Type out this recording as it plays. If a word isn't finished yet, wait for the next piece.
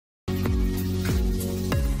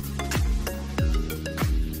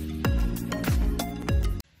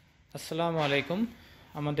আসসালামু আলাইকুম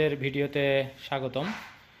আমাদের ভিডিওতে স্বাগতম।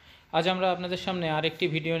 আজ আমরা আপনাদের সামনে আরেকটি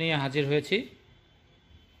ভিডিও নিয়ে হাজির হয়েছি।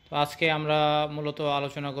 তো আজকে আমরা মূলত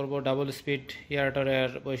আলোচনা করব ডাবল স্পিড এয়ারেটরের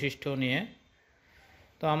বৈশিষ্ট্য নিয়ে।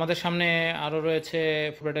 তো আমাদের সামনে আরও রয়েছে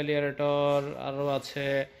প্যাডেল এয়ারেটর, আরও আছে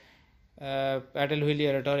প্যাডেল হুইল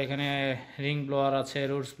এয়ারেটর, এখানে রিং ব্লোয়ার আছে,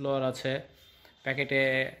 রুটস ব্লোয়ার আছে, প্যাকেটে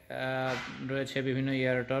রয়েছে বিভিন্ন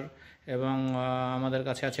এয়ারেটর এবং আমাদের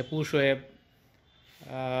কাছে আছে পুশ ওয়েভ,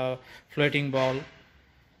 ফ্লোটিং বল।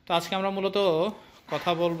 তো আজকে আমরা মূলত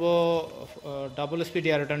কথা বলবো ডাবল স্পিড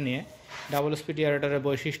এয়ারেটর নিয়ে। ডাবল স্পিড এয়ারেটরের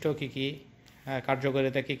বৈশিষ্ট্য কী কী,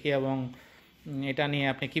 কার্যকারিতা কী কী এবং এটা নিয়ে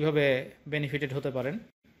আপনি কিভাবে বেনিফিটেড হতে পারেন।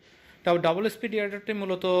 ডাবল স্পিড এয়ারেটরটি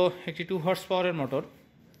মূলত একটি 2 হর্স পাওয়ারের মোটর।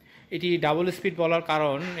 এটি ডাবল স্পিড বলার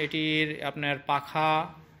কারণ এটির আপনার পাখা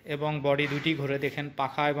এবং বডি দুইটি ঘুরে, দেখেন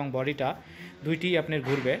পাখা এবং বডিটা দুইটি আপনার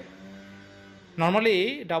ঘুরবে। নর্মালি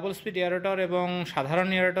ডাবল স্পিড এয়ারেটর এবং সাধারণ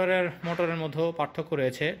এয়ারেটরের মোটরের মধ্যেও পার্থক্য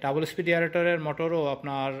রয়েছে। ডাবল স্পিড এয়ারেটরের মোটরও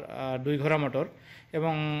আপনার 2 ঘোড়া মোটর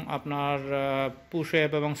এবং আপনার পুশ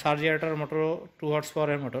ওয়েভ এবং সার্জ এয়ারেটর মোটরও 2 হর্স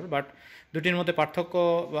পাওয়ারের মোটর, বাট দুটির মধ্যে পার্থক্য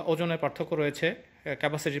বা ওজনের পার্থক্য রয়েছে,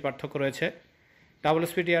 ক্যাপাসিটির পার্থক্য রয়েছে। ডাবল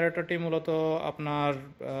স্পিড এয়ারেটরটি মূলত আপনার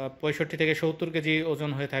 65 থেকে 70 কেজি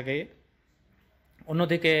ওজন হয়ে থাকে।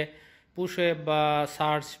 অন্যদিকে পুশ ওয়েভ বা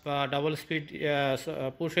সার্জ বা double speed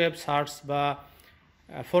push wave surge বা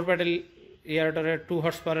 4 প্যাডেল এয়ারেটরের 2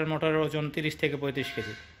 হর্স পাওয়ারের মোটরের ওজন 30 থেকে 35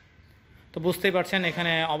 কেজি। তো বুঝতেই পারছেন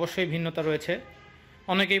এখানে অবশ্যই ভিন্নতা রয়েছে।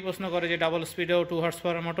 অনেকেই প্রশ্ন করে যে ডাবল স্পিডেও 2 হর্স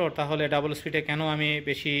পাওয়ারের মোটর, তাহলে ডাবল স্পিডে কেন আমি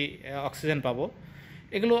বেশি অক্সিজেন পাবো?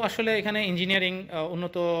 এগুলো আসলে এখানে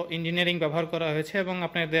উন্নত ইঞ্জিনিয়ারিং ব্যবহার করা হয়েছে এবং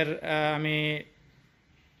আপনাদের আমি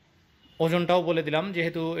ওজনটাও বলে দিলাম,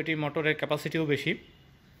 যেহেতু এটির মোটরের ক্যাপাসিটিও বেশি,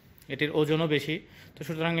 এটির ওজনও বেশি, তো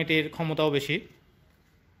সুতরাং এটির ক্ষমতাও বেশি।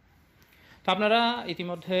 তো আপনারা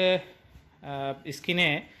ইতিমধ্যে স্ক্রিনে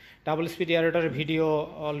ডাবল স্পিড এয়ারেটরের ভিডিও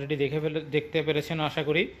অলরেডি দেখতে পেরেছেন আশা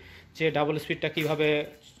করি, যে ডাবল স্পিডটা কিভাবে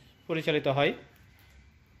পরিচালিত হয়।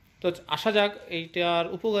 তো আসা যাক এইটার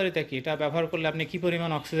উপকারিতা কী, এটা ব্যবহার করলে আপনি কী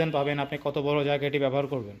পরিমাণ অক্সিজেন পাবেন, আপনি কত বড় জায়গায় এটি ব্যবহার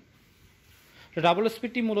করবেন। তো ডাবল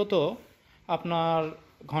স্পিডটি মূলত আপনার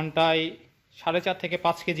ঘন্টায় 4.5 থেকে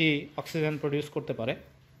 5 কেজি অক্সিজেন প্রডিউস করতে পারে।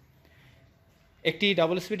 একটি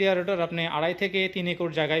ডাবল স্পিড এয়ারেটর আপনি 2.5 থেকে 3 একর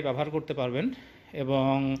জায়গায় ব্যবহার করতে পারবেন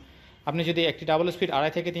এবং আপনি যদি একটি ডাবল স্পিড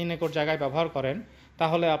 2.5 থেকে 3 একর জায়গায় ব্যবহার করেন,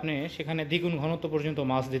 তাহলে আপনি সেখানে দ্বিগুণ ঘনত্ব পর্যন্ত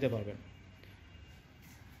মাছ দিতে পারবেন।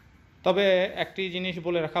 তবে একটি জিনিস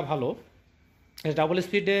বলে রাখা ভালো, ডাবল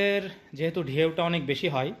স্পিডের যেহেতু ঢেউটা অনেক বেশি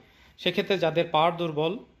হয়, সেক্ষেত্রে যাদের পাওয়ার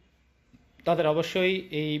দুর্বল তাদের অবশ্যই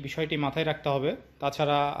এই বিষয়টি মাথায় রাখতে হবে,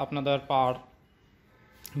 তাছাড়া আপনাদের পাওয়ার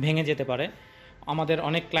ভেঙে যেতে পারে। আমাদের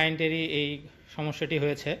অনেক ক্লায়েন্টেরই এই সমস্যাটি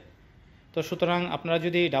হয়েছে। তো সুতরাং আপনারা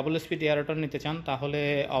যদি ডাবল স্পিড এয়ারেটর নিতে চান, তাহলে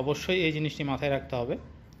অবশ্যই এই জিনিসটি মাথায় রাখতে হবে।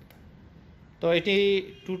 তো এটি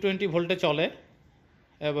 220 ভোল্টে চলে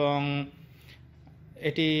এবং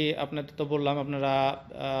এটি আপনাদের তো বললাম, আপনারা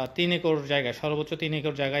 3 একর জায়গায়, সর্বোচ্চ 3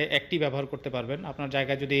 একর জায়গায় একটি ব্যবহার করতে পারবেন। আপনার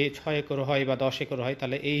জায়গা যদি 6 একর হয় বা 10 একর হয়,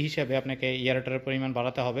 তাহলে এই হিসাবে আপনাকে এয়ারেটরের পরিমাণ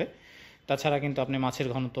বাড়াতে হবে, তাছাড়া কিন্তু আপনি মাছের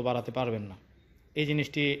ঘনত্ব বাড়াতে পারবেন না। এই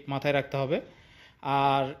জিনিসটি মাথায় রাখতে হবে।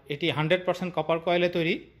 আর এটি 100% কপার কয়েলে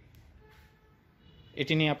তৈরি,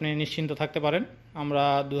 এটি নিয়ে আপনি নিশ্চিন্ত থাকতে পারেন। আমরা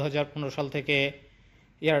 2015 সাল থেকে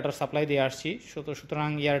এয়ারেটর সাপ্লাই দিয়ে আসছি, সুতরাং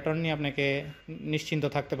এয়ারেটর নিয়ে আপনাকে নিশ্চিন্ত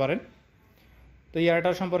থাকতে পারেন। তো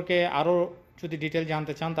এয়ারেটর সম্পর্কে আরও যদি ডিটেল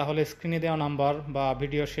জানতে চান, তাহলে স্ক্রিনে দেওয়া নাম্বার বা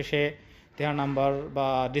ভিডিওর শেষে দেওয়া নাম্বার বা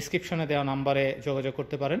ডিসক্রিপশনে দেওয়া নাম্বারে যোগাযোগ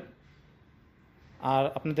করতে পারেন। আর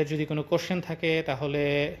আপনাদের যদি কোনো কোশ্চেন থাকে, তাহলে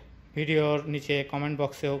ভিডিওর নিচে কমেন্ট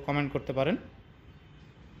বক্সেও কমেন্ট করতে পারেন।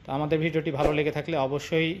 তো আমাদের ভিডিওটি ভালো লেগে থাকলে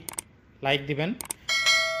অবশ্যই লাইক দিবেন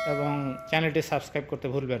এবং চ্যানেলটি সাবস্ক্রাইব করতে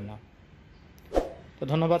ভুলবেন না। তো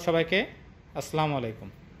ধন্যবাদ সবাইকে, আসসালামু আলাইকুম।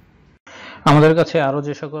 আমাদের কাছে আরও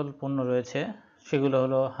যে সকল পণ্য রয়েছে সেগুলো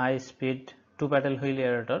হলো high speed 2 pedal wheel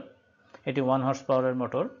aerator, এটি 1 হর্স পাওয়ারের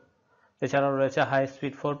মোটর। এছাড়াও রয়েছে high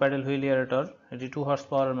speed 4 pedal wheel aerator, এটি 2 হর্স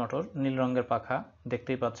পাওয়ারের মোটর, নীল রঙের পাখা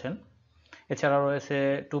দেখতেই পাচ্ছেন। এছাড়াও রয়েছে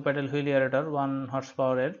 2 প্যাডেল হুইল এয়ারেটর 1 হর্স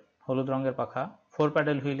পাওয়ারের, হলুদ রঙের পাখা। 4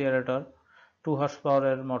 প্যাডেল হুইল এয়ারেটর 2 হর্স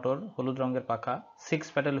পাওয়ারের মোটর, হলুদ রঙের পাখা। 6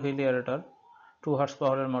 প্যাডেল হুইল এয়ারেটর 2 হর্স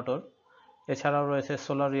পাওয়ারের মোটর। এছাড়াও রয়েছে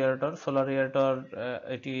সোলার এয়ারেটর,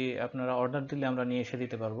 এটি আপনারা অর্ডার দিলে আমরা নিয়ে এসে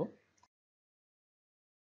দিতে পারবো।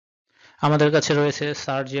 আমাদের কাছে রয়েছে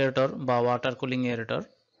সার্জ এয়ারেটর বা ওয়াটার কুলিং এয়ারেটর,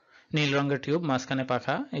 নীল রঙের টিউব, মাঝখানে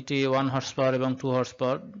পাখা। এটি 1 হর্স পাওয়ার এবং 2 হর্স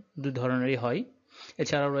পাওয়ার দুই ধরনেরই হয়।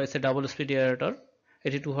 এছাড়াও রয়েছে ডাবল স্পিড এয়ারেটর,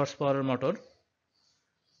 এটি 2 হর্স পাওয়ারের মোটর,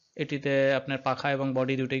 এটিতে আপনার পাখা এবং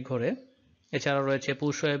বডি দুটোই ঘোরে। এছাড়াও রয়েছে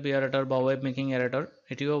পুশ ওয়েভ এয়ারেটর বা ওয়েভ মেকিং এয়ারেটর,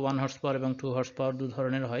 এটিও 1 হর্স পাওয়ার এবং 2 হর্স পাওয়ার দু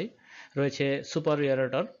ধরনের হয়। রয়েছে সুপার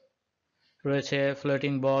এয়ারেটর, রয়েছে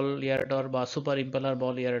ফ্লোটিং বল এয়ারেটর বা সুপার ইম্পেলার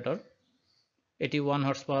বল এয়ারেটর, এটি 1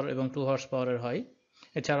 হর্স পাওয়ার এবং 2 হর্স পাওয়ারের হয়।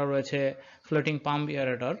 এছাড়াও রয়েছে ফ্লোটিং পাম্প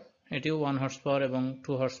এয়ারেটর, এটিও 1 হর্স পাওয়ার এবং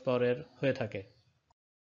 2 হর্স পাওয়ারের হয়ে থাকে।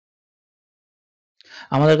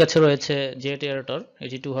 আমাদের কাছে রয়েছে জেট এয়ারেটর,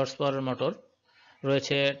 এটি 2 হর্স পাওয়ারের মোটর।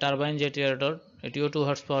 রয়েছে টারবাইন জেট এয়ারেটর, এটিও 2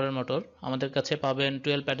 হর্স পাওয়ারের মোটর। আমাদের কাছে পাবেন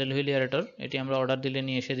 12 প্যাডেল হুইল এয়ারেটর, এটি আমরা অর্ডার দিলে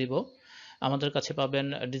নিয়ে এসে দিব। আমাদের কাছে পাবেন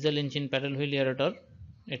diesel engine pedal wheel aerator,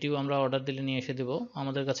 এটিও আমরা অর্ডার দিলে নিয়ে এসে দিব।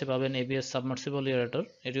 আমাদের কাছে পাবেন এবিএস সাবমার্সিবল এয়ারেটর,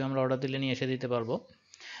 এটিও আমরা অর্ডার দিলে নিয়ে এসে দিতে পারবো।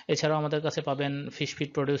 এছাড়াও আমাদের কাছে পাবেন ফিশ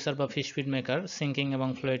ফিড প্রডিউসার বা ফিশ ফিড মেকার, সিঙ্কিং এবং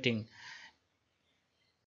ফ্লোটিং।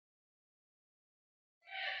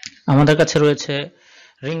 আমাদের কাছে রয়েছে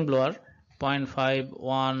রিং ব্লোয়ার 0.5,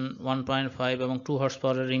 1, 1.5 এবং 2 হর্স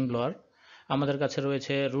পাওয়ারের রিং ব্লোয়ার। আমাদের কাছে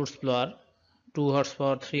রয়েছে roots blower 2 horse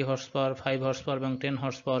power, 3 horse power, 5 horse power এবং 10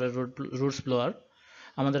 হর্স পাওয়ারের রুটস ব্লোয়ার।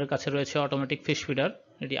 আমাদের কাছে রয়েছে অটোমেটিক ফিশ ফিডার,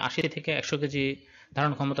 এটি 80 থেকে 100 কেজি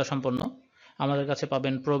ধারণ ক্ষমতা সম্পন্ন। আমাদের কাছে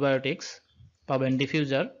পাবেন প্রোবায়োটিক্স, পাবেন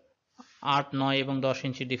ডিফিউজার 8, 9 এবং 10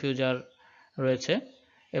 ইঞ্চি ডিফিউজার রয়েছে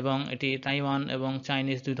এবং এটি তাইওয়ান এবং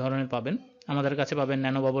চাইনিজ দুই ধরনের পাবেন। আমাদের কাছে পাবেন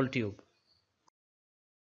ন্যানো বাবল টিউব।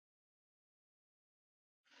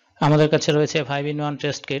 আমাদের কাছে রয়েছে 5-in-1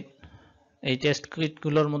 টেস্ট কিট। এই টেস্ট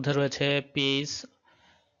কিটগুলোর মধ্যে রয়েছে pH,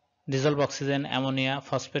 dissolved oxygen, ammonia,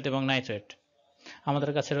 phosphate এবং নাইট্রেট।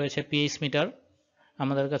 আমাদের কাছে রয়েছে পিএইচ মিটার,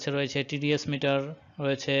 আমাদের কাছে রয়েছে টিডিএস মিটার,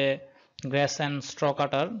 রয়েছে গ্রাস and straw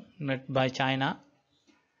cutter made by China,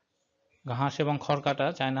 ঘাস এবং খড় কাটা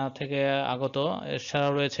চায়না থেকে আগত।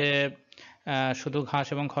 এছাড়াও রয়েছে শুধু ঘাস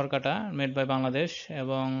এবং খড় কাটা মেড বাই বাংলাদেশ,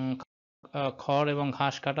 এবং খড় এবং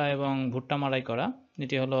ঘাস কাটা এবং ভুট্টা মাড়াই করা,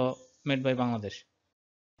 এটি হলো মেড বাই বাংলাদেশ।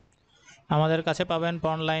 আমাদের কাছে পাবেন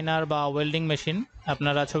পন্ড লাইনার বা ওয়েল্ডিং মেশিন,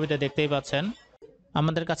 আপনারা ছবিতে দেখতেই পাচ্ছেন।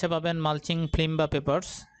 আমাদের কাছে পাবেন মালচিং ফিল্ম বা পেপারস,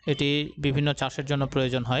 এটি বিভিন্ন চাষের জন্য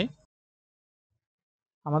প্রয়োজন হয়।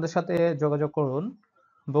 আমাদের সাথে যোগাযোগ করুন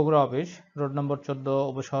বগুড়া অফিস, রোড নম্বর 14,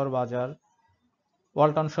 উপশহর বাজার,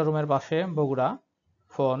 ওয়ালটন শোরুমের পাশে, বগুড়া।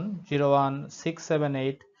 ফোন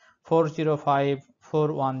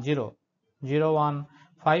 01678405410,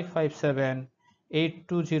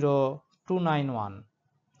 01557820291।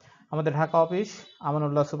 আমাদের Dhaka office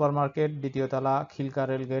Amanullah super market, 2য় তলা, খিলকা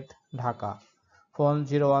রেলগেট, ঢাকা। ফোন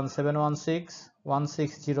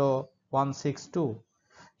 01716160162,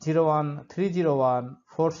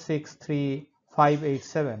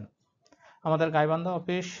 01301463587। আমাদের গাইবান্ধা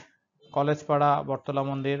অফিস কলেজপাড়া, বটতলা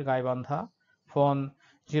মন্দির, গাইবান্ধা। ফোন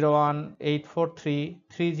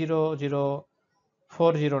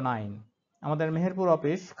 01843000409। আমাদের মেহেরপুর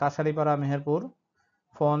অফিস কাছারিপাড়া, মেহেরপুর।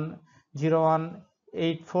 ফোন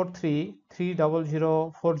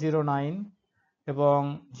 01843300409 এবং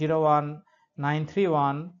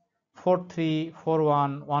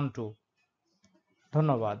 01931434112।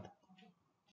 ধন্যবাদ।